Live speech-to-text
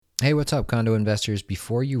Hey, what's up, condo investors?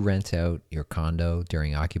 Before you rent out your condo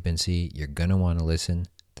during occupancy, you're going to want to listen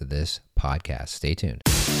to this podcast. Stay tuned.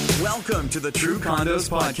 Welcome to the True Condos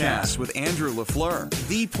Podcast with Andrew LaFleur,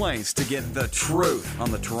 the place to get the truth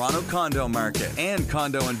on the Toronto condo market and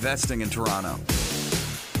condo investing in Toronto.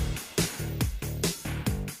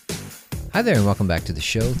 Hi there, and welcome back to the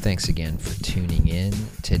show. Thanks again for tuning in.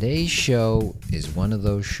 Today's show is one of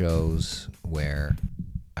those shows where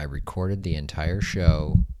I recorded the entire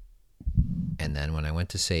show, and then when I went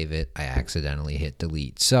to save it, I accidentally hit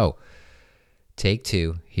delete. So, take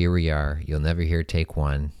two, here we are. You'll never hear take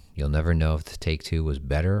one. You'll never know if the take two was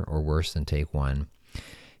better or worse than take one.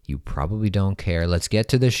 You probably don't care. Let's get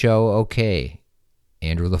to the show. Okay.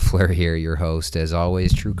 Andrew LaFleur here, your host. As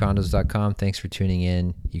always, truecondos.com. Thanks for tuning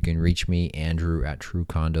in. You can reach me, Andrew at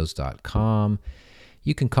truecondos.com.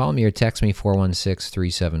 You can call me or text me,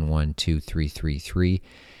 416-371-2333.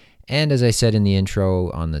 And as I said in the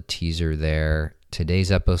intro on the teaser there, today's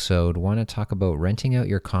episode, want to talk about renting out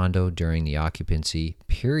your condo during the occupancy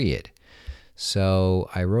period. So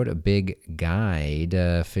I wrote a big guide,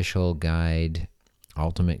 official guide,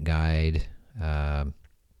 ultimate guide, the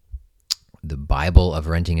Bible of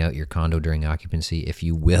renting out your condo during occupancy, if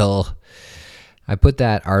you will. I put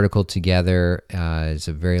that article together. It's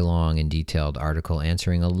a very long and detailed article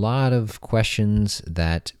answering a lot of questions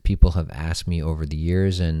that people have asked me over the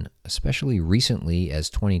years, and especially recently, as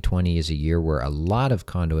 2020 is a year where a lot of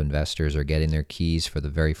condo investors are getting their keys for the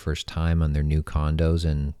very first time on their new condos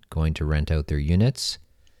and going to rent out their units.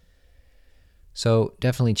 So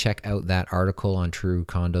definitely check out that article on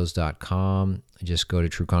truecondos.com. Just go to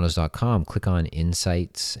truecondos.com, click on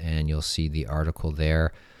Insights, and you'll see the article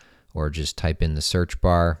there. Or just type in the search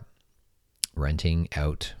bar, renting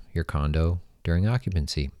out your condo during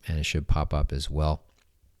occupancy, and it should pop up as well.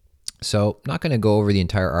 So I'm not going to go over the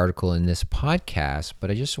entire article in this podcast, but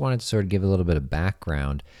I just wanted to sort of give a little bit of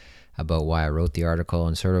background about why I wrote the article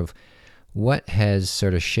and sort of what has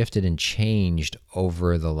sort of shifted and changed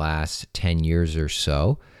over the last 10 years or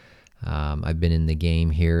so. I've been in the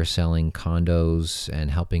game here selling condos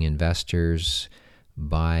and helping investors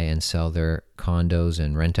buy and sell their condos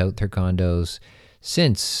and rent out their condos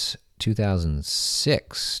since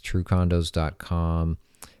 2006. TrueCondos.com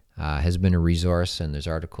has been a resource, and there's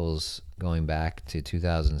articles going back to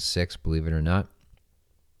 2006, believe it or not,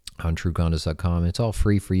 on TrueCondos.com. It's all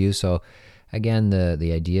free for you. So again,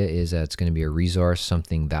 the idea is that it's going to be a resource,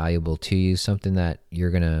 something valuable to you, something that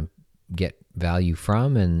you're going to get value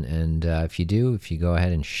from. And if you go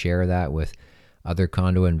ahead and share that with other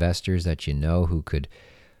condo investors that you know who could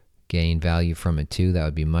gain value from it too, that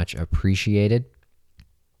would be much appreciated.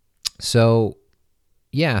 So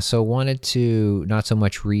wanted to not so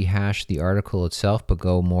much rehash the article itself, but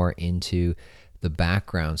go more into the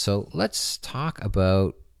background. So let's talk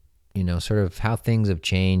about, sort of how things have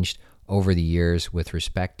changed over the years with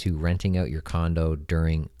respect to renting out your condo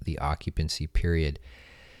during the occupancy period.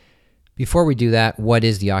 Before we do that, what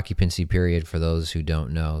is the occupancy period for those who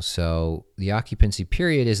don't know? So the occupancy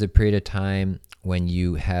period is the period of time when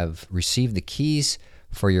you have received the keys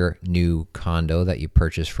for your new condo that you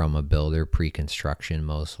purchased from a builder, pre-construction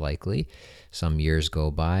most likely. Some years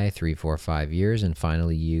go by, 3, 4, 5 years, and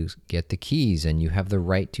finally you get the keys and you have the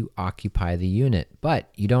right to occupy the unit. But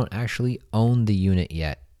you don't actually own the unit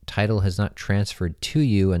yet. Title has not transferred to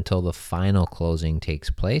you until the final closing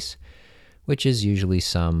takes place, which is usually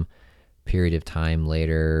some period of time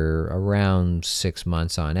later, around 6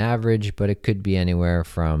 months on average, but it could be anywhere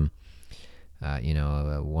from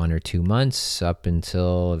 1 or 2 months up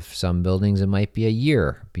until, if some buildings, it might be a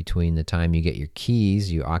year between the time you get your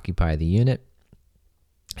keys, you occupy the unit,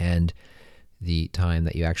 and the time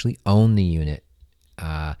that you actually own the unit.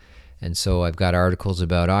 And so I've got articles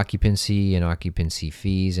about occupancy and occupancy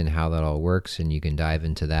fees and how that all works, and you can dive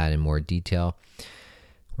into that in more detail.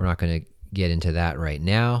 We're not going to get into that right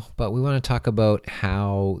now, but we want to talk about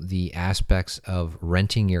how the aspects of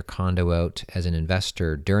renting your condo out as an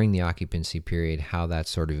investor during the occupancy period, how that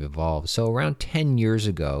sort of evolved. So around 10 years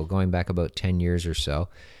ago, going back about 10 years or so,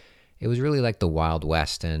 it was really like the Wild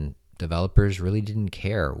West, and developers really didn't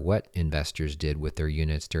care what investors did with their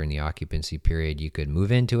units during the occupancy period. You could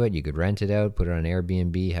move into it, you could rent it out, put it on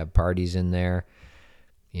Airbnb, have parties in there,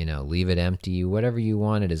 leave it empty, whatever you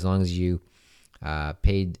wanted, as long as you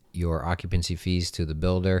paid your occupancy fees to the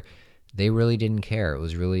builder. They really didn't care. It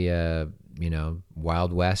was really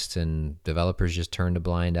Wild West, and developers just turned a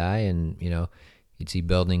blind eye, and you'd see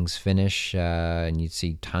buildings finish, and you'd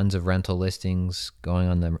see tons of rental listings going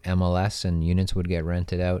on the MLS, and units would get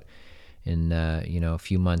rented out in a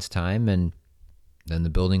few months' time, and then the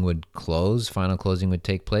building would close, final closing would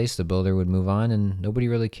take place, the builder would move on, and nobody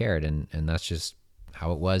really cared. And that's just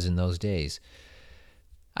how it was in those days.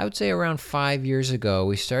 I would say around 5 years ago,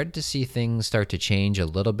 we started to see things start to change a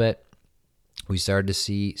little bit. We started to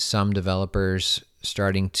see some developers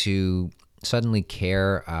starting to suddenly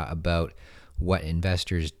care about what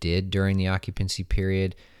investors did during the occupancy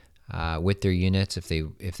period with their units.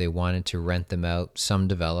 If they wanted to rent them out, some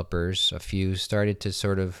developers, a few, started to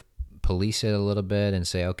sort of police it a little bit and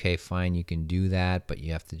say, okay, fine, you can do that, but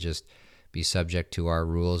you have to just be subject to our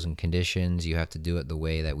rules and conditions. You have to do it the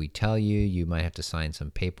way that we tell you. You might have to sign some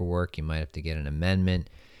paperwork. You might have to get an amendment.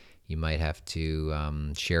 You might have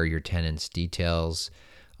to share your tenant's details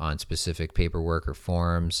on specific paperwork or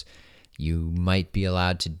forms. You might be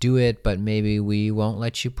allowed to do it, but maybe we won't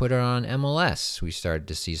let you put it on MLS. We started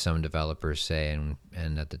to see some developers say,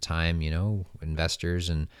 and at the time, investors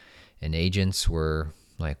and agents were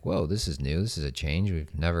like, whoa, this is new. This is a change.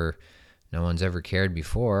 No one's ever cared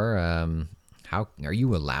before. How are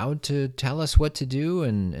you allowed to tell us what to do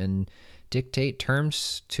and dictate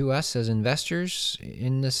terms to us as investors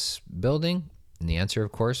in this building? And the answer,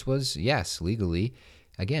 of course, was yes, legally.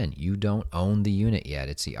 Again, you don't own the unit yet.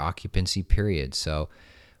 It's the occupancy period. So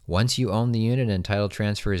once you own the unit and title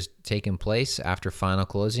transfer is taken place after final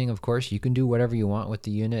closing, of course, you can do whatever you want with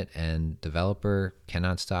the unit, and developer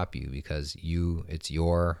cannot stop you because it's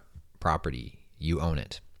your property. You own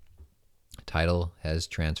it. Title has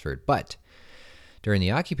transferred. But during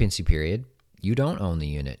the occupancy period, you don't own the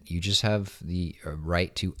unit. You just have the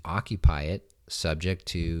right to occupy it subject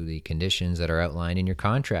to the conditions that are outlined in your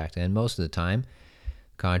contract. And most of the time,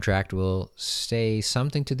 contract will say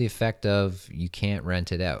something to the effect of you can't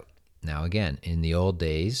rent it out. Now, again, in the old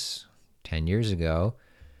days, 10 years ago,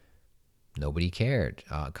 nobody cared.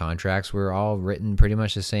 Contracts were all written pretty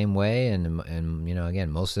much the same way. And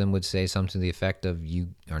again, most of them would say something to the effect of you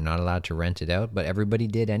are not allowed to rent it out, but everybody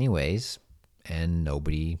did anyways, and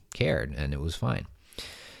nobody cared, and it was fine.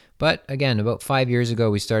 But again, about 5 years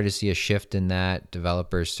ago, we started to see a shift in that.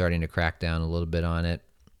 Developers starting to crack down a little bit on it.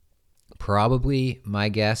 Probably my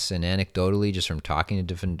guess, and anecdotally, just from talking to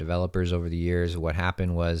different developers over the years, what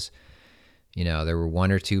happened was, there were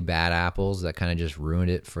one or two bad apples that kind of just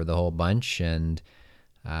ruined it for the whole bunch. And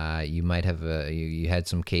you might have you had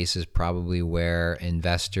some cases probably where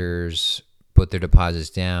investors put their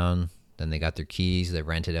deposits down, then they got their keys, they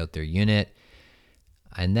rented out their unit,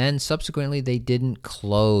 and then subsequently they didn't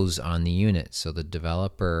close on the unit. So they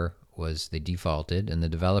defaulted, and the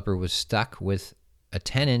developer was stuck with a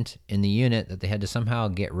tenant in the unit that they had to somehow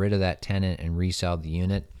get rid of that tenant and resell the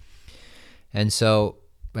unit. And so,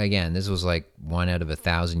 again, this was like 1 out of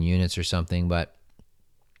 1,000 units or something. But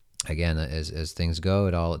again, as things go,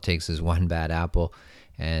 all it takes is one bad apple.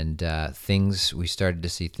 And we started to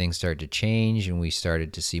see things start to change, and we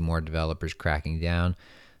started to see more developers cracking down.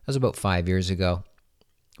 That was about 5 years ago.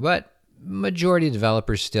 But majority of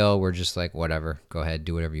developers still were just like, whatever, go ahead,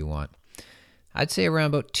 do whatever you want. I'd say around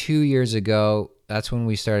about 2 years ago, that's when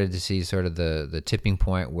we started to see sort of the tipping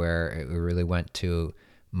point where it really went to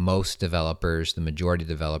most developers, the majority of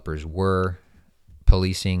developers were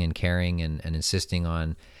policing and caring and insisting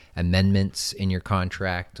on amendments in your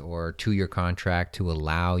contract or to your contract to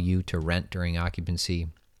allow you to rent during occupancy.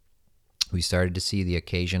 We started to see the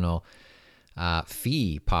occasional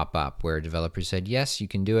fee pop up where developers said, yes, you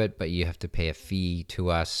can do it, but you have to pay a fee to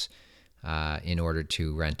us in order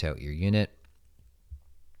to rent out your unit.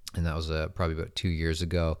 And that was probably about 2 years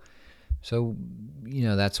ago. So,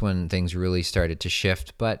 that's when things really started to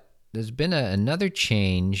shift. But there's been another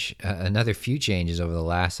change, another few changes over the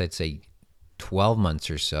last, I'd say, 12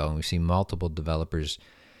 months or so. And we've seen multiple developers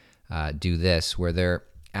do this, where they're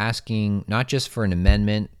asking not just for an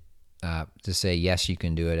amendment to say, yes, you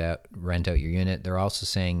can do it, rent out your unit. They're also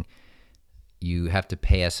saying you have to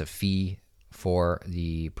pay us a fee for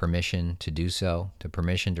the permission to do so, the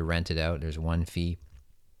permission to rent it out. There's one fee.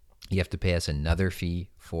 You have to pay us another fee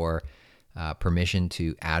for permission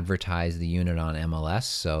to advertise the unit on MLS.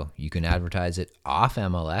 So you can advertise it off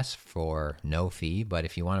MLS for no fee, but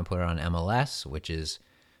if you want to put it on MLS, which is,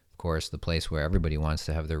 of course, the place where everybody wants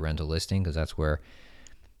to have their rental listing, because that's where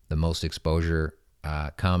the most exposure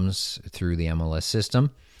comes through the MLS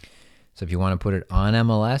system. So if you want to put it on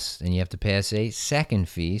MLS, then you have to pay us a second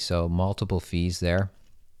fee, so multiple fees there.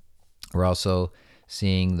 We're also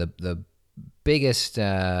seeing the biggest,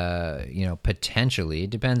 potentially,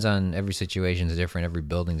 it depends on every situation is different, every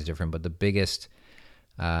building is different, but the biggest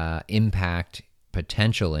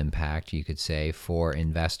potential impact, you could say, for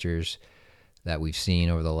investors that we've seen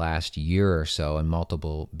over the last year or so, and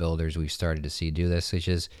multiple builders we've started to see do this, which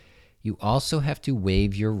is you also have to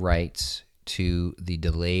waive your rights to the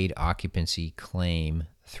delayed occupancy claim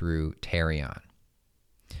through Tarion.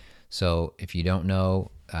 So if you don't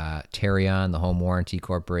know, Tarion, the Home Warranty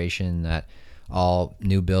Corporation that all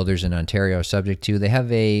new builders in Ontario are subject to, they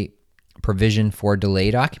have a provision for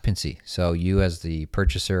delayed occupancy. So you, as the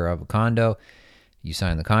purchaser of a condo, you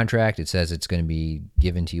sign the contract. It says it's going to be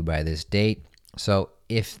given to you by this date. So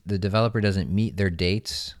if the developer doesn't meet their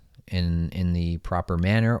dates in the proper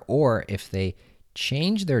manner, or if they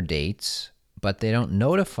change their dates but they don't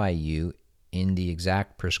notify you in the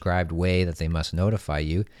exact prescribed way that they must notify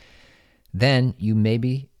you, then you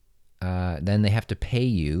then they have to pay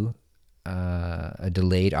you a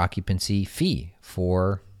delayed occupancy fee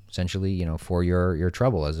for essentially, for your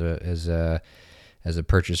trouble as a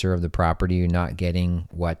purchaser of the property. You're not getting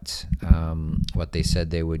what they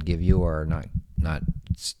said they would give you, or not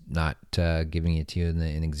giving it to you in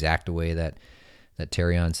an exact way that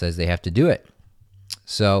Tarion says they have to do it.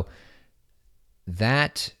 So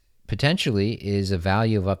that potentially is a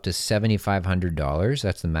value of up to $7,500.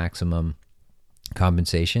 That's the maximum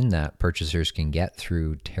compensation that purchasers can get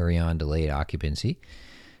through Tarion delayed occupancy.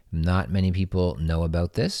 Not many people know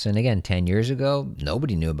about this. And again, 10 years ago,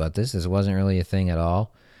 nobody knew about this. This wasn't really a thing at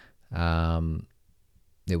all.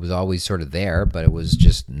 It was always sort of there, but it was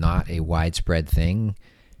just not a widespread thing.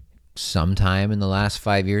 Sometime in the last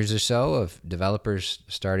 5 years or so, if developers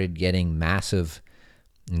started getting massive,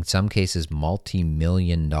 in some cases,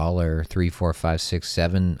 multi-million-dollar, $3, $4, $5,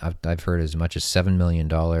 $6, $7, I've heard as much as $7 million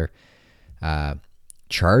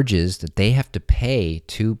charges that they have to pay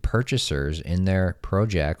to purchasers in their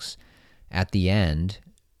projects at the end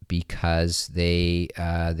because they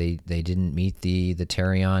didn't meet the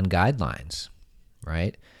Tarion guidelines,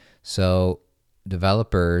 right? So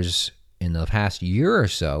developers in the past year or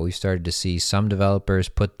so, we started to see some developers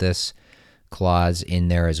put this clause in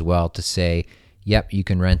there as well to say, yep, you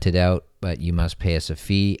can rent it out, but you must pay us a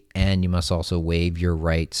fee, and you must also waive your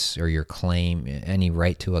rights or your claim, any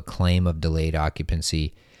right to a claim of delayed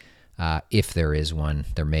occupancy, if there is one.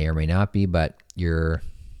 There may or may not be, but you're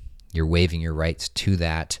waiving your rights to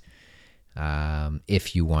that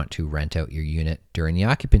if you want to rent out your unit during the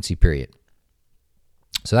occupancy period.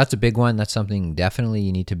 So that's a big one. That's something definitely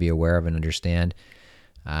you need to be aware of and understand.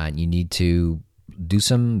 You need to do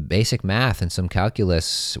some basic math and some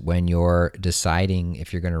calculus when you're deciding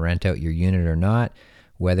if you're going to rent out your unit or not,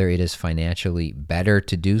 whether it is financially better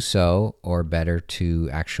to do so or better to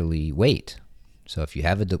actually wait. So if you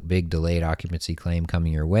have a big delayed occupancy claim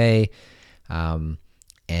coming your way,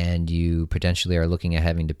 and you potentially are looking at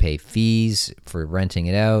having to pay fees for renting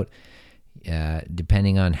it out,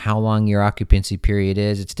 depending on how long your occupancy period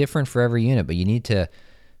is, it's different for every unit, but you need to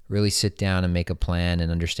really sit down and make a plan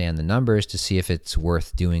and understand the numbers to see if it's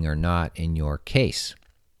worth doing or not in your case.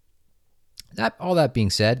 All that being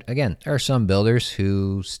said, again, there are some builders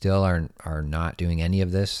who still are not doing any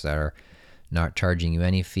of this, that are not charging you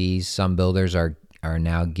any fees. Some builders are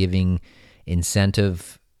now giving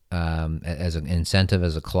incentive as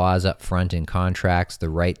a clause up front in contracts, the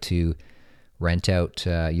right to rent out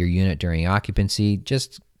your unit during occupancy.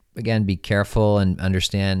 Just again, be careful and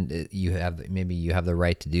understand you have the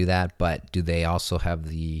right to do that, but do they also have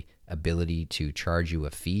the ability to charge you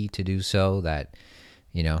a fee to do so? That,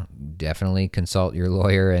 definitely consult your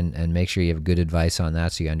lawyer and make sure you have good advice on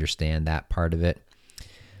that so you understand that part of it.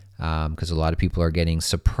 Because a lot of people are getting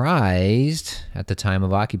surprised at the time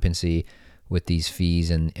of occupancy with these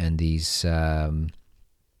fees and these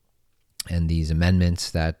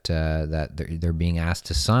amendments that they're being asked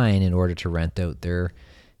to sign in order to rent out their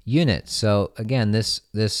unit. So again,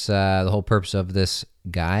 the whole purpose of this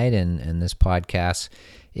guide and this podcast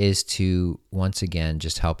is to once again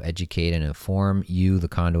just help educate and inform you, the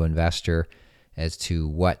condo investor, as to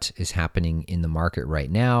what is happening in the market right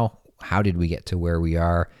now. How did we get to where we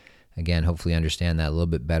are? Again, hopefully understand that a little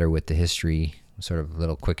bit better with the history, sort of a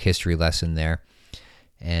little quick history lesson there,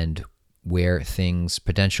 and where things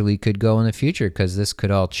potentially could go in the future, because this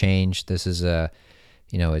could all change. This is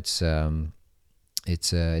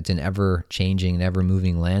it's an ever-changing and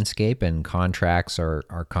ever-moving landscape, and contracts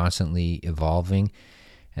are constantly evolving,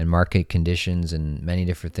 and market conditions and many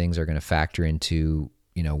different things are going to factor into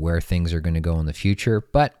where things are going to go in the future.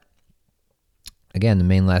 But again, the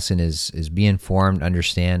main lesson is be informed,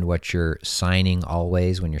 understand what you're signing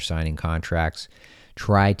always when you're signing contracts.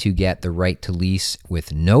 Try to get the right to lease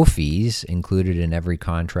with no fees included in every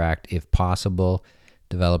contract if possible.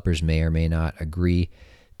 Developers may or may not agree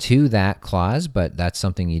to that clause, but that's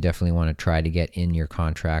something you definitely want to try to get in your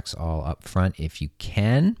contracts all up front if you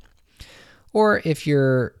can. Or if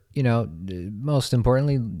you're most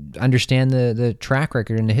importantly, understand the track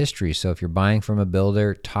record and the history. So if you're buying from a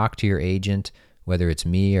builder, talk to your agent, whether it's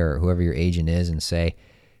me or whoever your agent is, and say,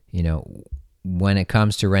 when it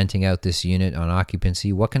comes to renting out this unit on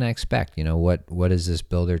occupancy, what can I expect? What does this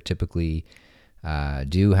builder typically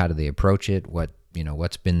do? How do they approach it?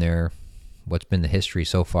 What's been the history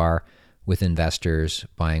so far with investors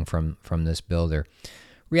buying from this builder?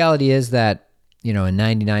 Reality is that, in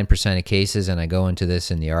 99% of cases, and I go into this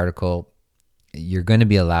in the article, you're going to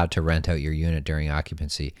be allowed to rent out your unit during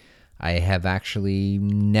occupancy. I have actually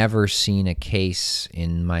never seen a case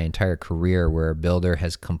in my entire career where a builder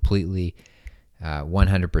has completely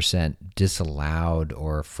 100% disallowed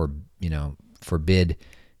or forbid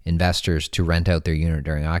investors to rent out their unit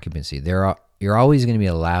during occupancy. You're always going to be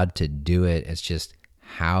allowed to do it. It's just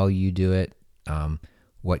how you do it,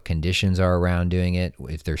 what conditions are around doing it,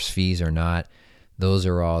 if there's fees or not. Those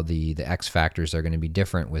are all the X factors that are going to be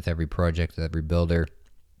different with every project, with every builder.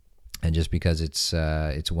 And just because it's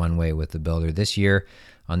one way with the builder this year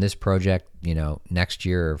on this project, next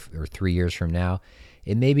year or 3 years from now,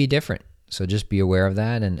 it may be different. So just be aware of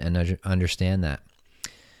that and understand that.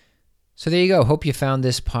 So there you go. Hope you found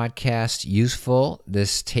this podcast useful.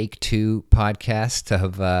 This Take Two podcast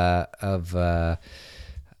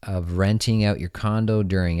of renting out your condo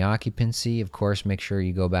during occupancy. Of course, make sure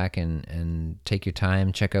you go back and take your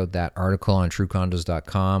time. Check out that article on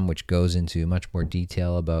truecondos.com, which goes into much more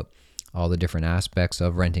detail about all the different aspects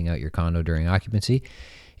of renting out your condo during occupancy.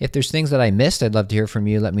 If there's things that I missed, I'd love to hear from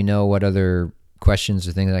you. Let me know what other questions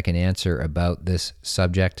or things I can answer about this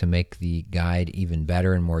subject to make the guide even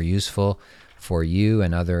better and more useful for you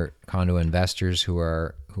and other condo investors who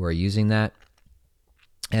are using that.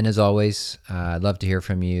 And as always, I'd love to hear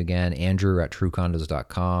from you again. Andrew at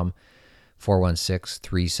truecondos.com,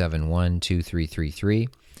 416-371-2333.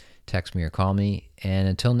 Text me or call me. And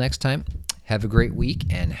until next time, have a great week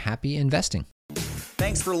and happy investing.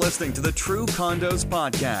 Thanks for listening to the True Condos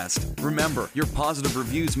Podcast. Remember, your positive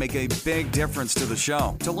reviews make a big difference to the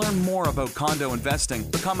show. To learn more about condo investing,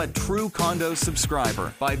 become a True Condos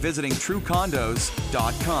subscriber by visiting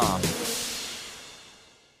truecondos.com.